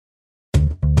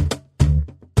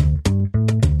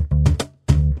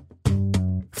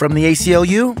From the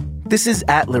ACLU, this is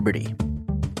At Liberty.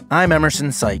 I'm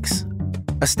Emerson Sykes,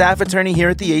 a staff attorney here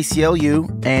at the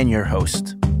ACLU and your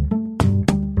host.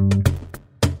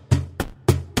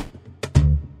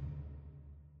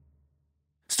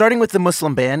 Starting with the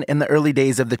Muslim ban in the early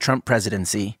days of the Trump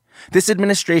presidency, this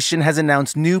administration has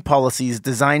announced new policies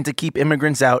designed to keep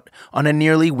immigrants out on a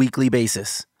nearly weekly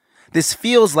basis. This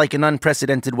feels like an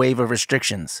unprecedented wave of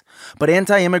restrictions, but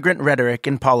anti-immigrant rhetoric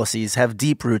and policies have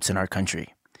deep roots in our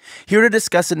country. Here to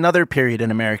discuss another period in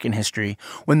American history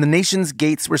when the nation's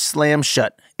gates were slammed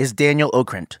shut is Daniel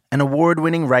Okrent, an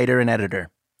award-winning writer and editor.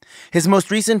 His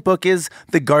most recent book is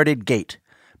The Guarded Gate: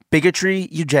 Bigotry,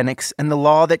 Eugenics, and the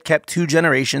Law That Kept Two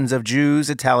Generations of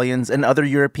Jews, Italians, and Other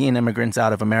European Immigrants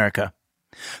Out of America.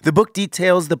 The book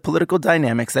details the political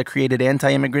dynamics that created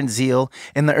anti-immigrant zeal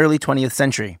in the early 20th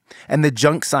century and the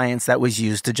junk science that was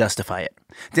used to justify it.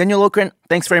 Daniel Okrent,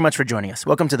 thanks very much for joining us.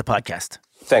 Welcome to the podcast.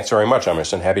 Thanks very much,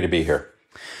 Emerson. Happy to be here.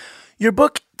 Your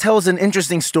book tells an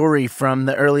interesting story from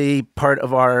the early part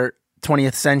of our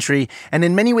 20th century, and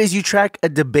in many ways you track a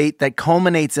debate that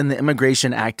culminates in the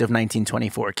Immigration Act of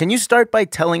 1924. Can you start by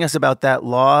telling us about that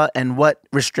law and what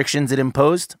restrictions it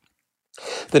imposed?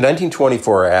 The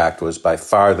 1924 Act was by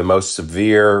far the most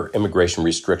severe immigration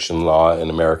restriction law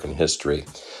in American history.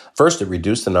 First, it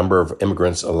reduced the number of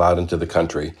immigrants allowed into the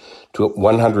country to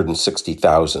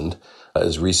 160,000.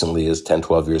 As recently as 10,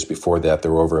 12 years before that,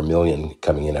 there were over 1 million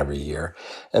coming in every year.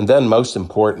 And then, most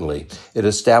importantly, it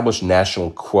established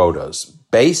national quotas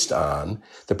based on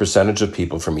the percentage of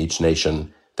people from each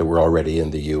nation that were already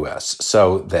in the U.S.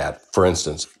 So that, for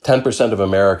instance, 10% of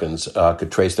Americans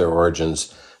could trace their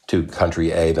origins to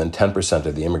country A, then 10%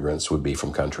 of the immigrants would be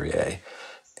from country A.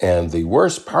 And the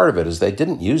worst part of it is they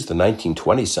didn't use the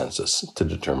 1920 census to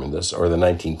determine this, or the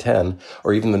 1910,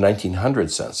 or even the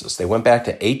 1900 census. They went back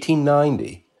to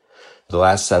 1890, the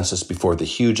last census before the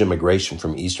huge immigration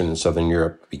from Eastern and Southern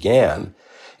Europe began,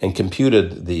 and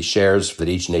computed the shares that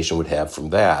each nation would have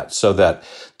from that. So that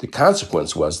the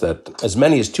consequence was that as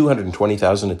many as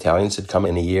 220,000 Italians had come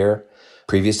in a year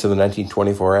previous to the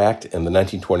 1924 Act, and the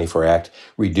 1924 Act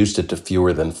reduced it to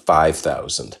fewer than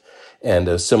 5,000.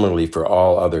 And similarly for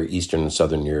all other Eastern and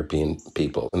Southern European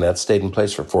people. And that stayed in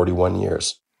place for 41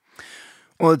 years.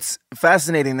 Well, it's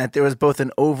fascinating that there was both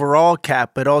an overall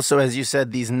cap, but also, as you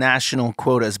said, these national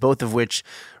quotas, both of which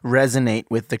resonate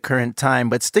with the current time.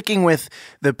 But sticking with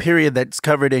the period that's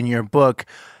covered in your book,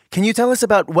 can you tell us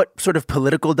about what sort of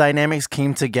political dynamics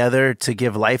came together to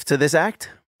give life to this act?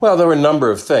 Well, there were a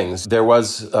number of things. There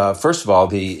was, first of all,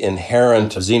 the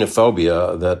inherent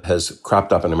xenophobia that has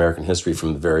cropped up in American history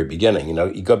from the very beginning. You know,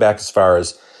 you go back as far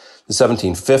as the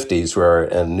 1750s, where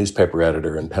a newspaper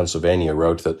editor in Pennsylvania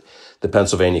wrote that the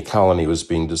Pennsylvania colony was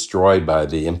being destroyed by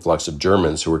the influx of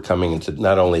Germans who were coming into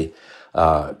not only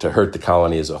to hurt the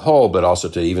colony as a whole, but also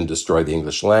to even destroy the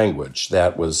English language.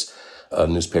 That was a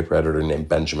newspaper editor named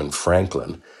Benjamin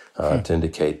Franklin. To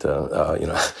indicate,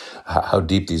 how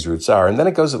deep these roots are. And then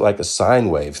it goes like a sine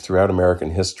wave throughout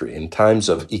American history. In times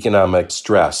of economic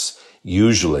stress,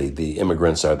 usually the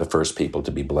immigrants are the first people to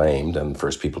be blamed and the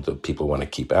first people want to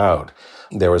keep out.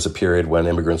 There was a period when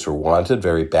immigrants were wanted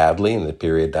very badly, in the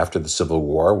period after the Civil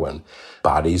War, when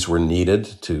bodies were needed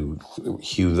to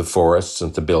hew the forests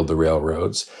and to build the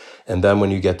railroads. And then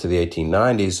when you get to the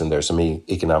 1890s and there's some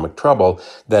economic trouble,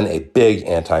 then a big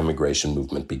anti-immigration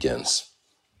movement begins.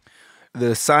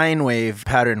 The sine wave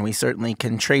pattern we certainly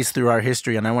can trace through our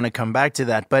history, and I want to come back to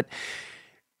that. But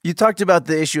you talked about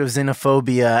the issue of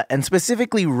xenophobia, and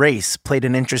specifically race played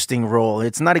an interesting role.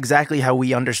 It's not exactly how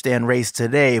we understand race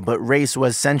today, but race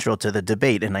was central to the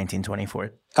debate in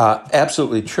 1924.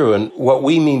 Absolutely true. And what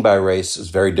we mean by race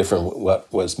is very different from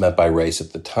what was meant by race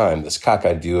at the time. This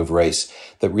cockeyed view of race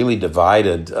that really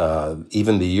divided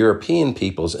even the European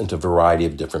peoples into a variety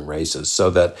of different races, so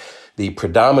that the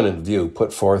predominant view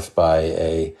put forth by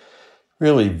a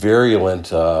really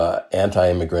virulent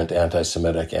anti-immigrant,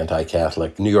 anti-Semitic,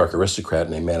 anti-Catholic New York aristocrat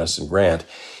named Madison Grant,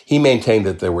 he maintained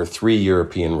that there were three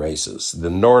European races. The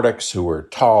Nordics, who were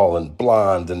tall and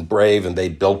blonde and brave, and they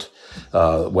built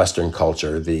Western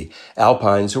culture. The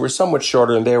Alpines, who were somewhat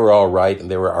shorter, and they were all right,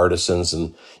 and they were artisans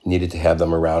and needed to have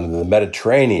them around. And the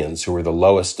Mediterraneans, who were the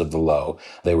lowest of the low,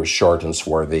 they were short and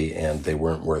swarthy, and they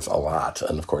weren't worth a lot.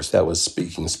 And of course, that was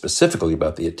speaking specifically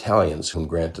about the Italians, whom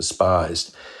Grant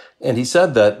despised. And he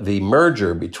said that the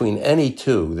merger between any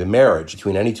two, the marriage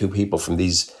between any two people from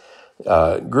these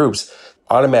groups,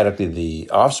 automatically the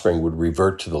offspring would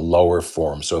revert to the lower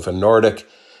form. So if a Nordic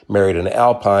married an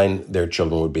Alpine, their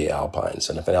children would be Alpines.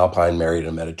 And if an Alpine married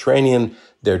a Mediterranean,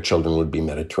 their children would be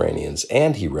Mediterraneans.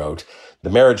 And he wrote, the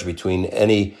marriage between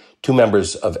any two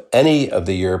members of any of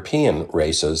the European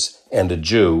races and a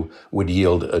Jew would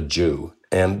yield a Jew.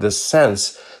 And the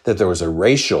sense that there was a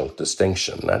racial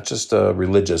distinction, not just a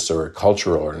religious or a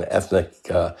cultural or an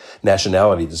ethnic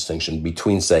nationality distinction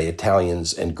between, say,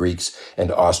 Italians and Greeks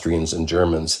and Austrians and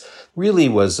Germans, really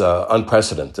was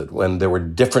unprecedented when there were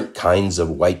different kinds of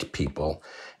white people.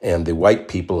 And the white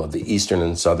people of the Eastern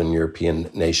and Southern European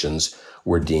nations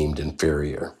were deemed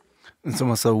inferior. It's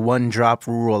almost a one-drop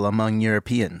rule among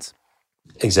Europeans.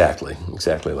 Exactly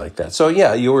like that. So,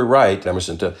 yeah, you were right,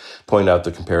 Emerson, to point out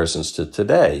the comparisons to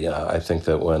today. I think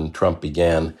that when Trump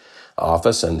began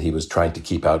office and he was trying to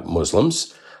keep out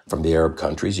Muslims from the Arab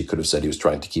countries, you could have said he was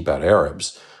trying to keep out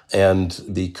Arabs. And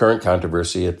the current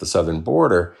controversy at the southern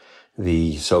border,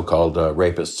 the so-called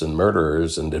rapists and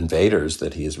murderers and invaders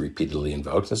that he has repeatedly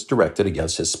invoked, that's directed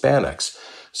against Hispanics.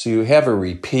 So you have a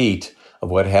repeat of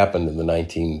what happened in the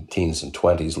 1910s and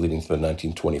 20s leading to the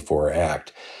 1924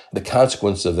 Act. The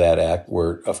consequences of that act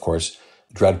were, of course,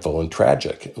 dreadful and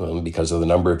tragic because of the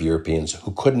number of Europeans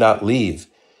who could not leave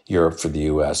Europe for the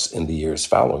U.S. in the years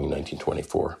following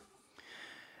 1924.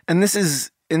 And this is,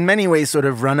 in many ways, sort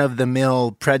of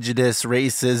run-of-the-mill prejudice,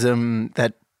 racism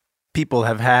that people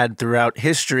have had throughout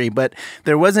history. But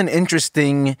there was an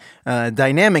interesting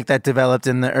dynamic that developed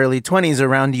in the early 20s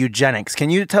around eugenics. Can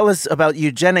you tell us about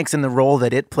eugenics and the role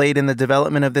that it played in the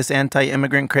development of this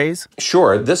anti-immigrant craze?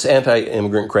 Sure. This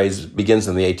anti-immigrant craze begins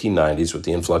in the 1890s with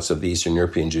the influx of the Eastern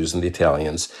European Jews and the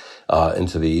Italians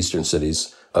into the eastern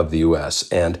cities of the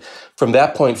U.S. And from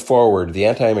that point forward, the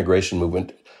anti-immigration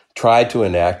movement tried to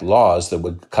enact laws that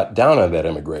would cut down on that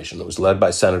immigration. It was led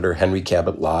by Senator Henry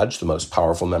Cabot Lodge, the most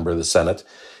powerful member of the Senate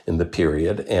in the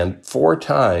period. And 4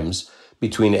 times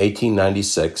between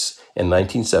 1896 and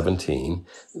 1917,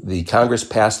 the Congress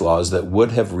passed laws that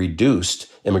would have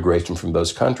reduced immigration from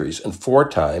those countries. And 4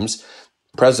 times,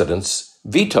 presidents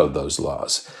vetoed those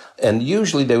laws. And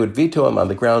usually they would veto them on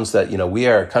the grounds that, we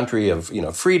are a country of,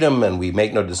 freedom and we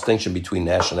make no distinction between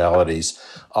nationalities.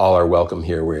 All are welcome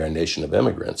here. We are a nation of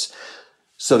immigrants.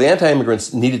 So the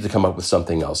anti-immigrants needed to come up with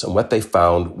something else. And what they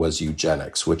found was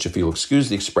eugenics, which, if you'll excuse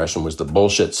the expression, was the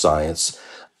bullshit science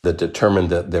that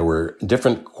determined that there were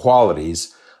different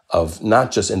qualities of not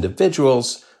just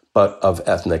individuals, but of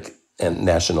ethnic and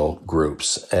national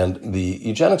groups. And the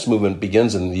eugenics movement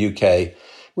begins in the UK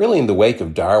really in the wake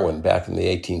of Darwin back in the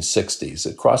 1860s.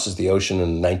 It crosses the ocean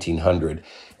in 1900.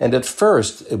 And at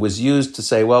first, it was used to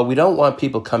say, well, we don't want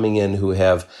people coming in who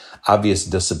have obvious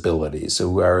disabilities,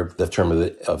 who are, the term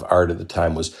of art at the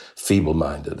time was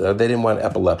feeble-minded. They didn't want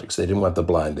epileptics. They didn't want the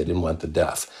blind. They didn't want the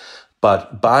deaf.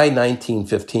 But by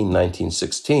 1915,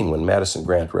 1916, when Madison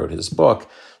Grant wrote his book,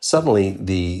 suddenly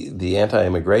the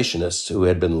anti-immigrationists who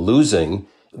had been losing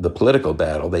the political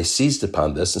battle, they seized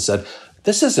upon this and said,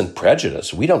 this isn't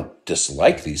prejudice. We don't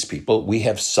dislike these people. We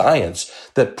have science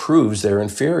that proves they're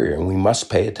inferior, and we must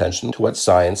pay attention to what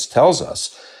science tells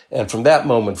us. And from that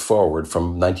moment forward,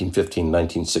 from 1915,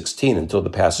 1916, until the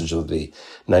passage of the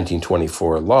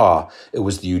 1924 law, it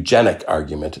was the eugenic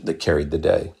argument that carried the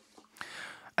day.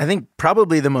 I think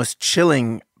probably the most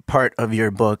chilling part of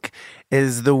your book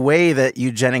is the way that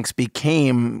eugenics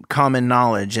became common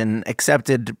knowledge and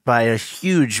accepted by a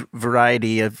huge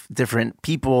variety of different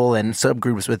people and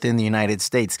subgroups within the United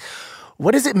States.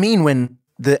 What does it mean when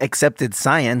the accepted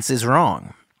science is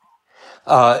wrong?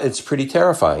 It's pretty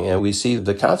terrifying, and we see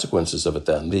the consequences of it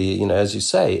then. As you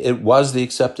say, it was the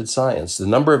accepted science. The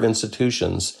number of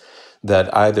institutions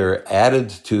that either added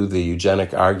to the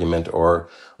eugenic argument or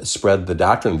spread the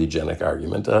doctrine of the eugenic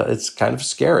argument, it's kind of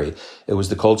scary. It was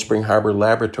the Cold Spring Harbor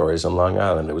Laboratories on Long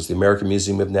Island. It was the American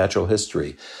Museum of Natural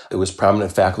History. It was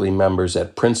prominent faculty members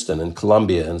at Princeton and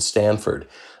Columbia and Stanford.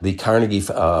 The Carnegie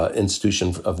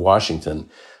Institution of Washington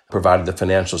provided the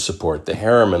financial support. The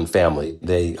Harriman family,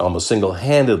 they almost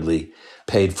single-handedly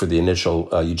paid for the initial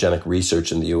eugenic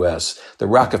research in the U.S. The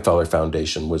Rockefeller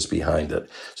Foundation was behind it.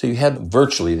 So you had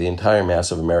virtually the entire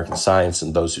mass of American science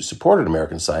and those who supported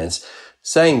American science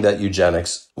saying that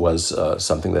eugenics was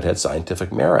something that had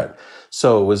scientific merit.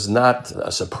 So it was not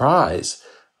a surprise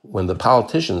when the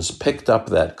politicians picked up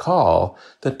that call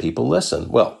that people listened.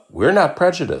 Well, we're not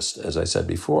prejudiced, as I said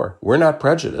before. We're not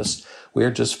prejudiced. We're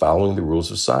just following the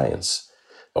rules of science.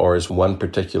 Or as one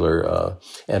particular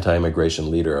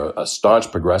anti-immigration leader, a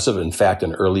staunch progressive, in fact,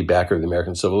 an early backer of the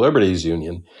American Civil Liberties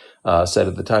Union, said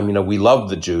at the time, we love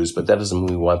the Jews, but that doesn't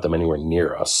mean we want them anywhere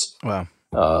near us. Wow.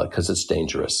 Because it's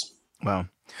dangerous. Wow.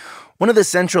 One of the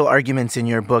central arguments in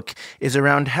your book is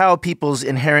around how people's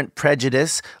inherent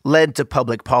prejudice led to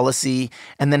public policy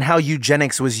and then how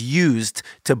eugenics was used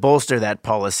to bolster that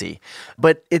policy.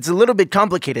 But it's a little bit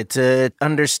complicated to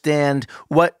understand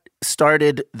what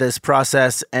started this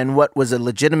process and what was a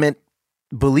legitimate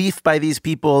belief by these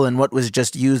people and what was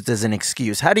just used as an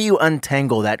excuse? How do you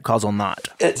untangle that causal knot?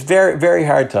 It's very, very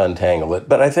hard to untangle it,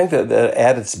 but I think that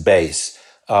at its base,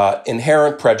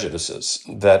 inherent prejudices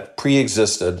that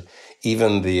pre-existed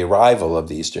even the arrival of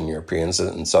the Eastern Europeans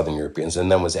and Southern Europeans,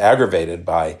 and then was aggravated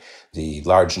by the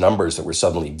large numbers that were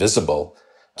suddenly visible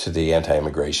to the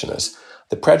anti-immigrationists.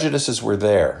 The prejudices were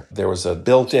there. There was a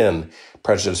built-in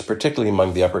prejudice, particularly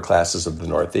among the upper classes of the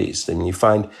Northeast. I mean, you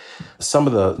find some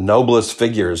of the noblest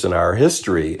figures in our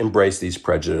history embrace these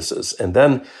prejudices. And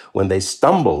then when they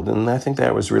stumbled, and I think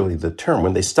that was really the term,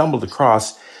 when they stumbled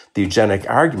across the eugenic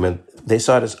argument, they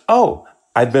saw it as, oh,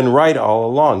 I've been right all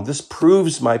along. This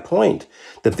proves my point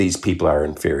that these people are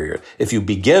inferior. If you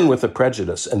begin with a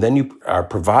prejudice and then you are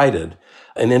provided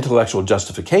an intellectual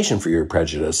justification for your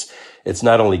prejudice, it's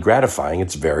not only gratifying,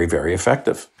 it's very, very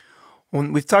effective.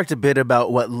 Well, we've talked a bit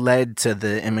about what led to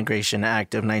the Immigration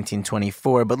Act of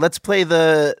 1924, but let's play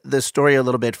the story a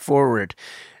little bit forward.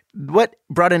 What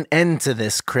brought an end to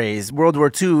this craze? World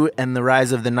War II and the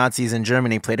rise of the Nazis in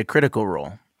Germany played a critical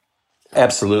role.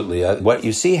 Absolutely. What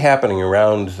you see happening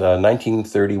around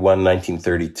 1931,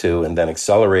 1932, and then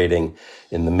accelerating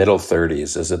in the middle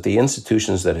 30s is that the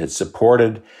institutions that had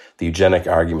supported the eugenic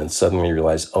argument suddenly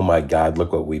realize, oh my God,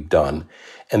 look what we've done.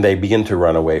 And they begin to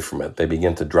run away from it. They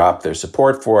begin to drop their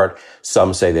support for it.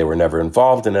 Some say they were never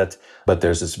involved in it, but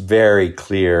there's this very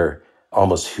clear,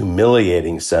 almost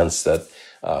humiliating sense that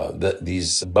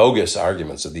these bogus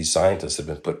arguments that these scientists have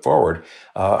been put forward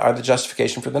are the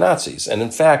justification for the Nazis. And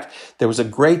in fact, there was a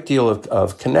great deal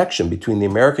of connection between the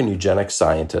American eugenic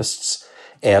scientists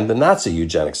and the Nazi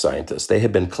eugenic scientists. They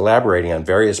had been collaborating on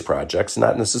various projects,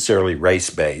 not necessarily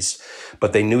race-based,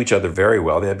 but they knew each other very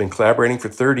well. They had been collaborating for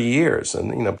 30 years.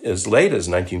 And, as late as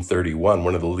 1931,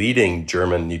 one of the leading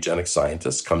German eugenic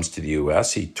scientists comes to the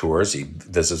U.S. He tours, he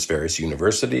visits various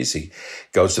universities. He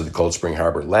goes to the Cold Spring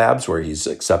Harbor labs where he's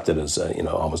accepted as,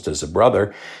 almost as a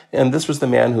brother. And this was the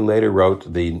man who later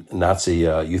wrote the Nazi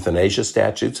euthanasia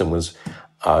statutes and was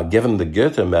given the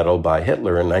Goethe Medal by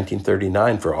Hitler in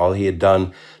 1939 for all he had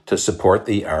done to support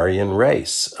the Aryan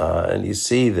race. And you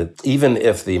see that even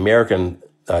if the American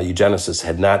eugenicists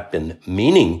had not been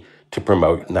meaning to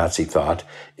promote Nazi thought,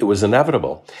 it was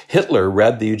inevitable. Hitler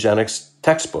read the eugenics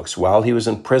textbooks while he was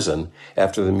in prison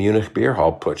after the Munich beer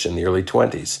hall putsch in the early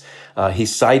 20s. He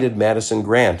cited Madison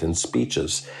Grant in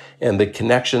speeches, and the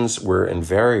connections were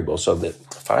invariable, so that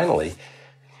finally,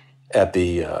 at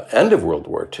the end of World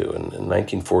War II, in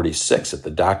 1946, at the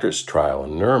doctor's trial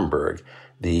in Nuremberg,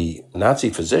 the Nazi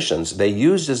physicians, they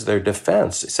used as their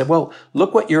defense, they said, well,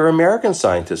 look what your American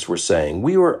scientists were saying.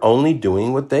 We were only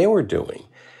doing what they were doing.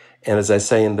 And as I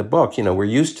say in the book, we're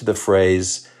used to the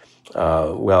phrase, we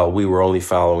were only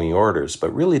following orders.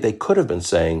 But really, they could have been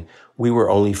saying, we were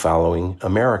only following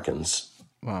Americans.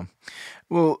 Wow.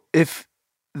 Well, if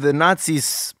the Nazis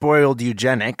spoiled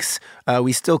eugenics,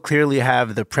 we still clearly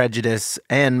have the prejudice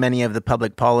and many of the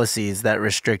public policies that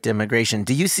restrict immigration.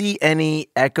 Do you see any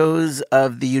echoes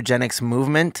of the eugenics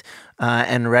movement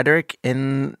and rhetoric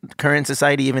in current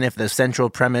society, even if the central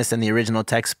premise and the original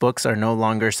textbooks are no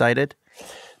longer cited?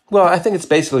 Well, I think it's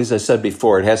basically, as I said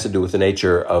before, it has to do with the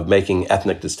nature of making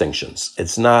ethnic distinctions.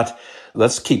 It's not,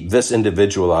 let's keep this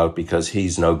individual out because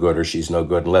he's no good or she's no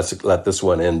good, and let's let this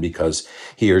one in because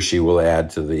he or she will add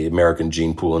to the American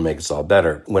gene pool and make us all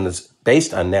better. When it's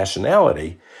based on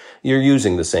nationality, you're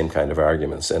using the same kind of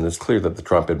arguments, and it's clear that the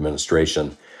Trump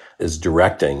administration is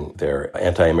directing their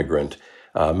anti-immigrant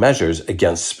measures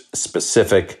against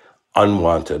specific,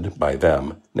 unwanted by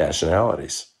them,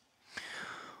 nationalities.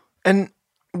 And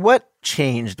what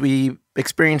changed? We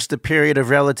experienced a period of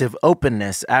relative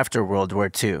openness after World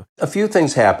War II. A few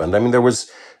things happened. I mean, there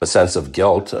was a sense of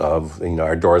guilt of,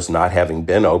 our doors not having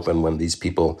been open when these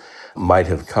people might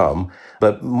have come.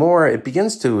 But more, it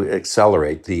begins to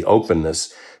accelerate the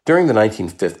openness during the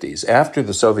 1950s. After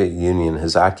the Soviet Union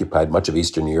has occupied much of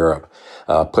Eastern Europe,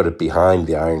 put it behind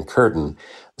the Iron Curtain,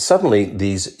 suddenly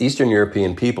these Eastern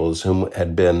European peoples whom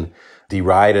had been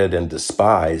derided and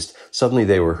despised, suddenly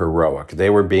they were heroic. They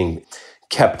were being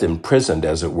kept imprisoned,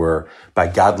 as it were, by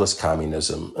godless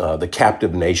communism, the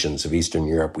captive nations of Eastern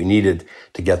Europe. We needed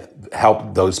to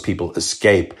help those people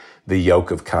escape the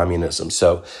yoke of communism.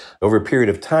 So over a period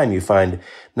of time, you find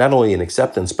not only an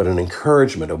acceptance, but an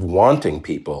encouragement of wanting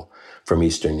people from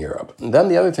Eastern Europe. And then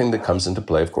the other thing that comes into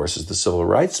play, of course, is the civil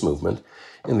rights movement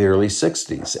in the early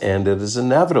 60s. And it is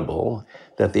inevitable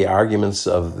that the arguments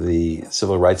of the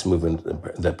civil rights movement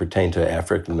that pertain to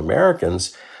African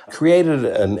Americans created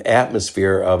an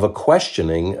atmosphere of a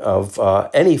questioning of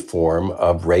any form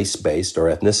of race-based or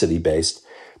ethnicity-based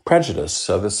prejudice.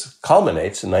 So this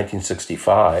culminates in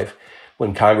 1965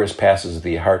 when Congress passes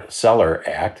the Hart-Celler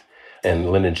Act,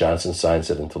 and Lyndon Johnson signs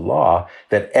it into law,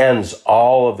 that ends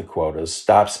all of the quotas,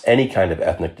 stops any kind of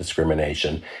ethnic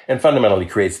discrimination, and fundamentally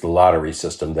creates the lottery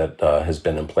system that has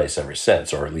been in place ever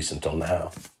since, or at least until now.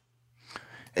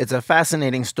 It's a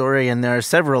fascinating story, and there are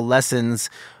several lessons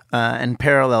and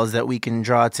parallels that we can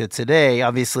draw to today.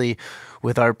 Obviously,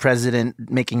 with our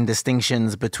president making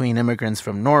distinctions between immigrants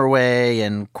from Norway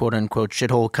and quote-unquote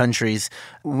shithole countries.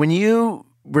 When you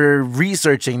were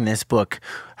researching this book,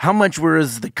 how much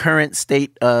was the current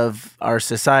state of our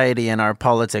society and our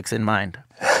politics in mind?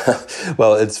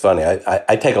 Well, it's funny.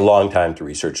 I take a long time to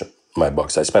research my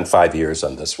books. I spent 5 years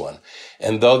on this one.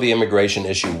 And though the immigration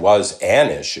issue was an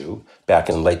issue back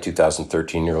in late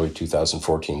 2013, early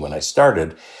 2014 when I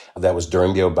started, that was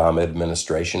during the Obama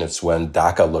administration. It's when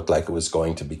DACA looked like it was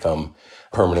going to become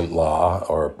permanent law,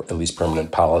 or at least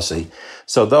permanent policy.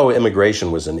 So though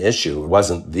immigration was an issue, it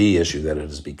wasn't the issue that it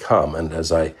has become. And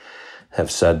as I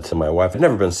have said to my wife, I've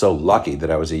never been so lucky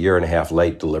that I was a year and a half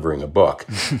late delivering a book,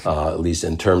 at least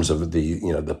in terms of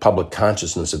the public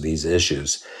consciousness of these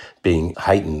issues being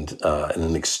heightened in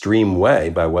an extreme way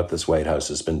by what this White House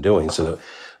has been doing. So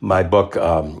my book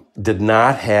did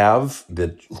not have the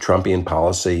Trumpian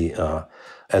policy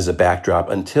as a backdrop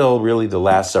until really the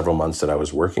last several months that I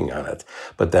was working on it.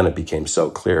 But then it became so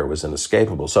clear it was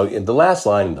inescapable. So in the last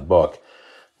line in the book,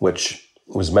 which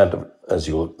was meant, as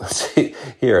you'll see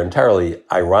here, entirely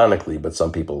ironically, but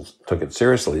some people took it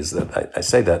seriously, is that I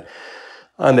say that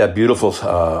on that beautiful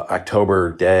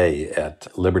October day at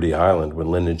Liberty Island,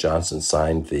 when Lyndon Johnson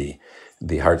signed the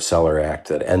Hart-Celler Act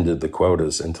that ended the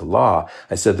quotas into law,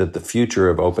 I said that the future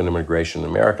of open immigration in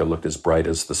America looked as bright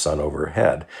as the sun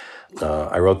overhead.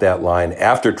 I wrote that line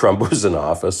after Trump was in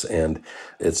office, and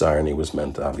its irony was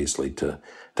meant, obviously, to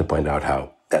point out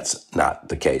how that's not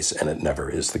the case, and it never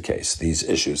is the case. These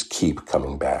issues keep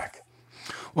coming back.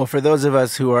 Well, for those of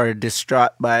us who are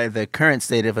distraught by the current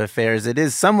state of affairs, it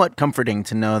is somewhat comforting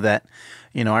to know that,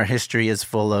 our history is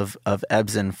full of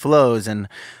ebbs and flows. And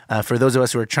for those of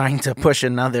us who are trying to push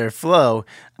another flow,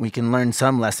 we can learn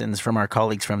some lessons from our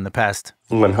colleagues from the past.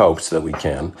 One hopes that we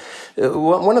can.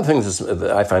 One of the things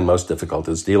that I find most difficult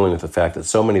is dealing with the fact that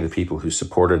so many of the people who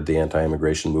supported the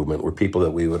anti-immigration movement were people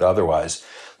that we would otherwise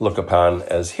look upon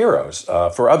as heroes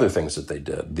for other things that they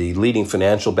did. The leading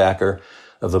financial backer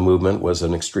of the movement was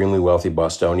an extremely wealthy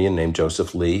Bostonian named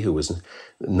Joseph Lee, who was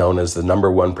known as the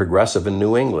number one progressive in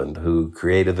New England, who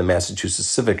created the Massachusetts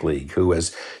Civic League, who,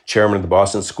 as chairman of the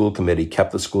Boston School Committee,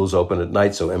 kept the schools open at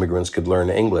night so immigrants could learn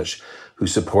English, who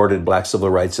supported black civil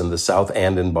rights in the South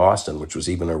and in Boston, which was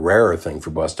even a rarer thing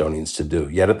for Bostonians to do.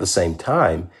 Yet at the same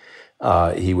time,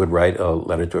 he would write a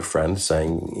letter to a friend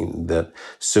saying that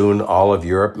soon all of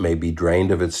Europe may be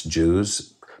drained of its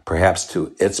Jews, perhaps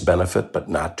to its benefit, but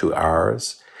not to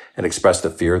ours, and expressed the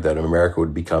fear that America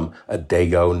would become a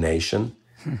Dago nation.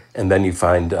 And then you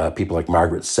find people like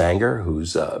Margaret Sanger,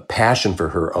 whose passion for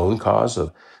her own cause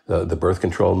of the birth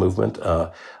control movement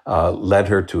led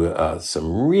her to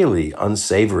some really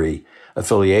unsavory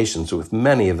affiliations with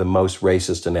many of the most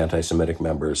racist and anti-Semitic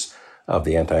members of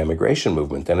the anti-immigration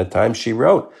movement. And at times she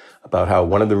wrote about how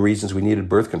one of the reasons we needed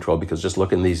birth control, because just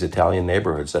look in these Italian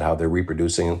neighborhoods at how they're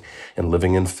reproducing and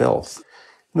living in filth.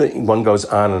 One goes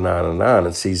on and on and on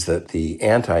and sees that the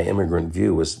anti-immigrant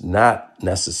view was not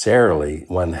necessarily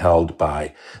one held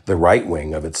by the right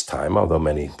wing of its time, although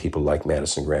many people like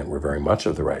Madison Grant were very much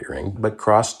of the right wing, but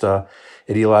crossed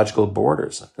ideological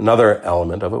borders. Another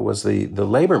element of it was the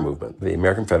labor movement. The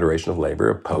American Federation of Labor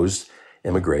opposed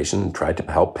immigration and tried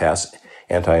to help pass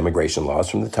anti-immigration laws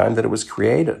from the time that it was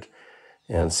created.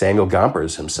 And Samuel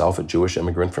Gompers, himself a Jewish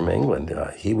immigrant from England,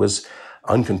 he was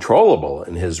uncontrollable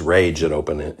in his rage at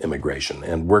open immigration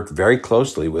and worked very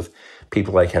closely with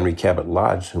people like Henry Cabot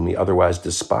Lodge, whom he otherwise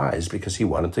despised because he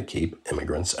wanted to keep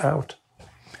immigrants out.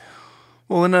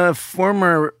 Well, in a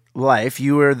former life,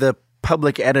 you were the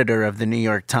public editor of the New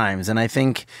York Times, and I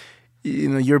think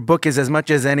your book is, as much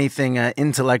as anything, an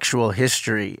intellectual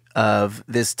history of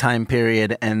this time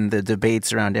period and the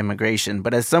debates around immigration.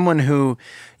 But as someone who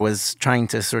was trying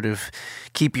to sort of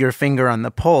keep your finger on the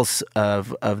pulse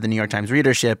of the New York Times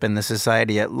readership and the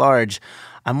society at large,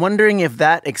 I'm wondering if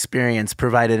that experience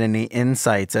provided any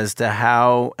insights as to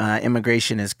how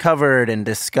immigration is covered and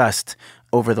discussed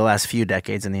over the last few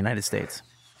decades in the United States.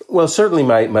 Well, certainly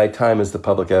my time as the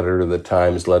public editor of the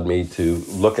Times led me to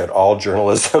look at all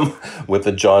journalism with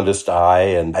a jaundiced eye,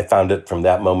 and I found it from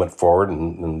that moment forward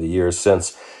and in the years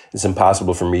since, it's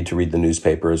impossible for me to read the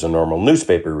newspaper as a normal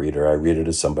newspaper reader. I read it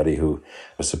as somebody who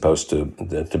was supposed to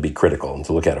be critical and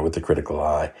to look at it with a critical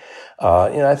eye.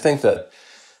 I think that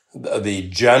The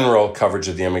general coverage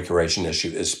of the immigration issue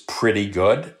is pretty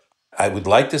good. I would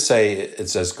like to say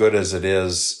it's as good as it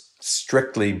is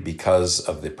strictly because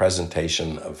of the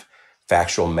presentation of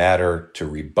factual matter to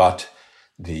rebut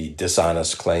the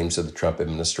dishonest claims of the Trump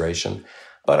administration.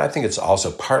 But I think it's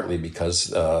also partly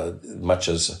because, much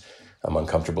as I'm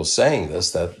uncomfortable saying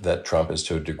this, that Trump is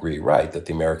to a degree right, that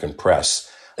the American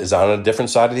press is on a different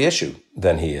side of the issue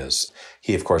than he is.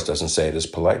 He, of course, doesn't say it as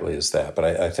politely as that, but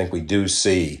I think we do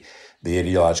see the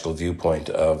ideological viewpoint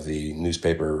of the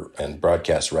newspaper and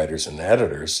broadcast writers and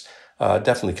editors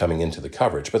definitely coming into the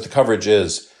coverage. But the coverage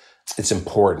it's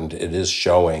important. It is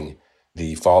showing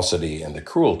the falsity and the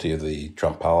cruelty of the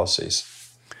Trump policies.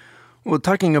 Well,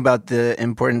 talking about the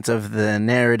importance of the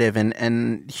narrative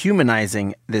and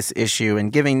humanizing this issue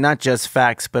and giving not just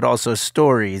facts, but also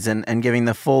stories and giving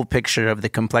the full picture of the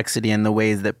complexity and the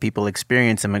ways that people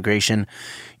experience immigration,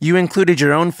 you included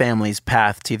your own family's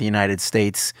path to the United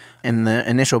States in the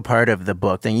initial part of the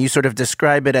book. And you sort of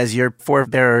describe it as your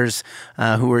forebears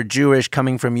who were Jewish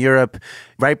coming from Europe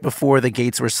right before the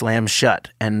gates were slammed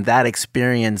shut, and that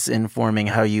experience informing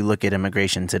how you look at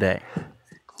immigration today.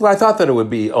 Well, I thought that it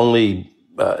would be only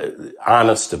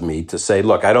honest of me to say,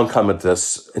 look, I don't come at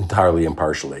this entirely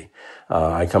impartially.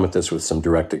 I come at this with some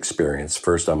direct experience.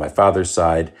 First, on my father's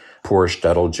side, poor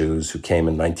shtetl Jews who came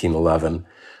in 1911,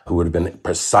 who would have been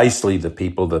precisely the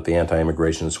people that the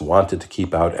anti-immigrationists wanted to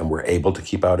keep out and were able to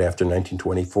keep out after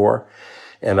 1924.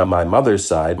 And on my mother's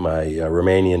side, my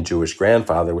Romanian Jewish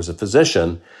grandfather was a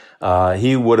physician.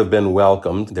 He would have been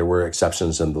welcomed. There were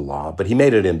exceptions in the law, but he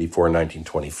made it in before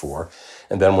 1924.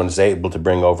 And then was able to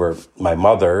bring over my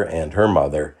mother and her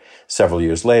mother several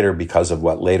years later because of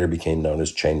what later became known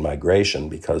as chain migration,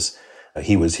 because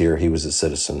he was here, he was a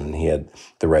citizen, and he had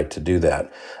the right to do that.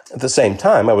 At the same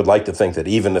time, I would like to think that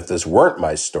even if this weren't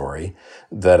my story,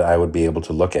 that I would be able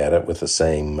to look at it with the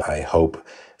same, I hope,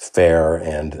 fair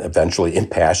and eventually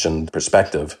impassioned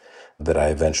perspective that I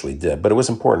eventually did. But it was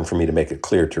important for me to make it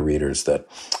clear to readers that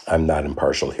I'm not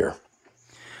impartial here.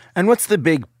 And what's the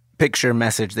big picture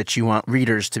message that you want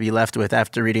readers to be left with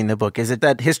after reading the book? Is it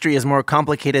that history is more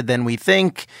complicated than we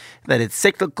think, that it's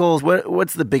cyclical?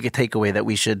 What's the big takeaway that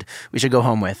we should go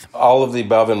home with? All of the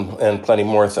above and plenty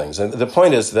more things. And the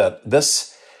point is that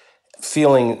this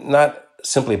feeling not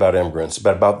simply about immigrants,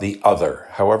 but about the other,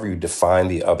 however you define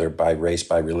the other, by race,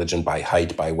 by religion, by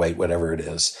height, by weight, whatever it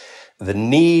is, the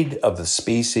need of the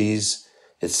species,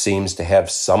 it seems, to have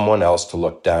someone else to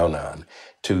look down on,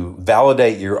 to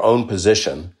validate your own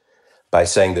position by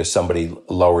saying there's somebody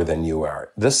lower than you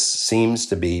are. This seems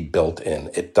to be built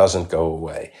in. It doesn't go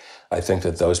away. I think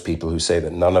that those people who say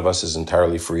that none of us is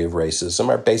entirely free of racism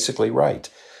are basically right.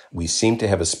 We seem to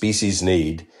have a species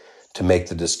need to make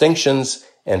the distinctions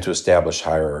and to establish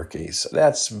hierarchies.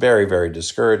 That's very, very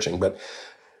discouraging. But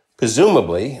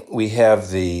presumably, we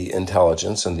have the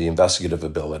intelligence and the investigative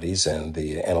abilities and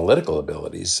the analytical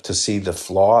abilities to see the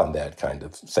flaw in that kind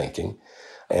of thinking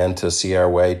and to see our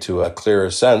way to a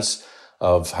clearer sense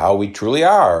of how we truly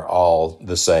are all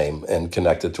the same and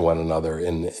connected to one another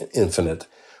in infinite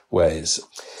ways.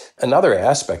 Another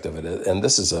aspect of it, and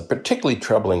this is a particularly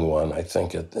troubling one, I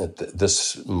think, at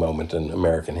this moment in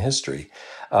American history,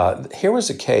 here was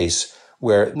a case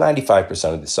where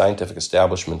 95% of the scientific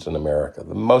establishment in America,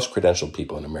 the most credentialed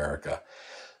people in America,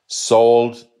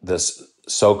 sold this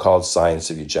so-called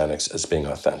science of eugenics as being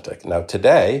authentic. Now,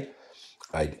 today,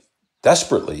 I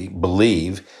desperately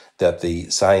believe that the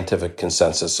scientific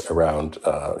consensus around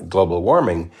global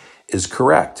warming is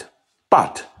correct.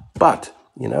 But,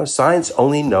 science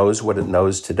only knows what it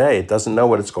knows today. It doesn't know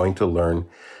what it's going to learn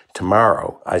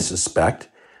tomorrow. I suspect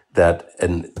that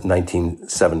in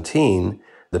 1917,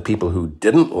 the people who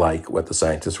didn't like what the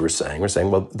scientists were saying,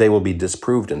 well, they will be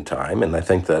disproved in time. And I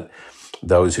think that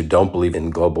those who don't believe in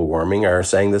global warming are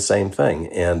saying the same thing.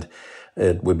 And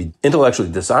it would be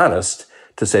intellectually dishonest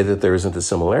to say that there isn't a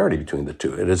similarity between the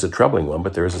two. It is a troubling one,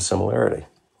 but there is a similarity.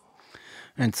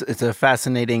 It's a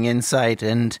fascinating insight,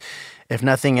 and if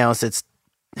nothing else, it's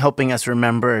helping us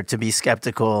remember to be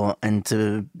skeptical and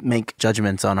to make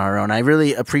judgments on our own. I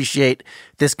really appreciate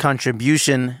this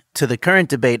contribution to the current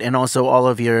debate and also all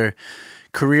of your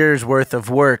career's worth of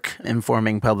work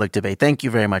informing public debate. Thank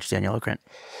you very much, Daniel Okrent.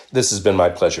 This has been my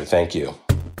pleasure. Thank you.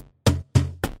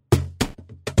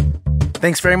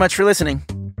 Thanks very much for listening.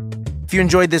 If you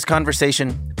enjoyed this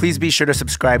conversation, please be sure to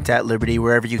subscribe to At Liberty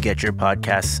wherever you get your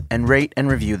podcasts and rate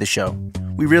and review the show.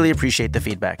 We really appreciate the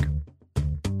feedback.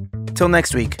 Till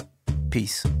next week,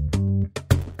 peace.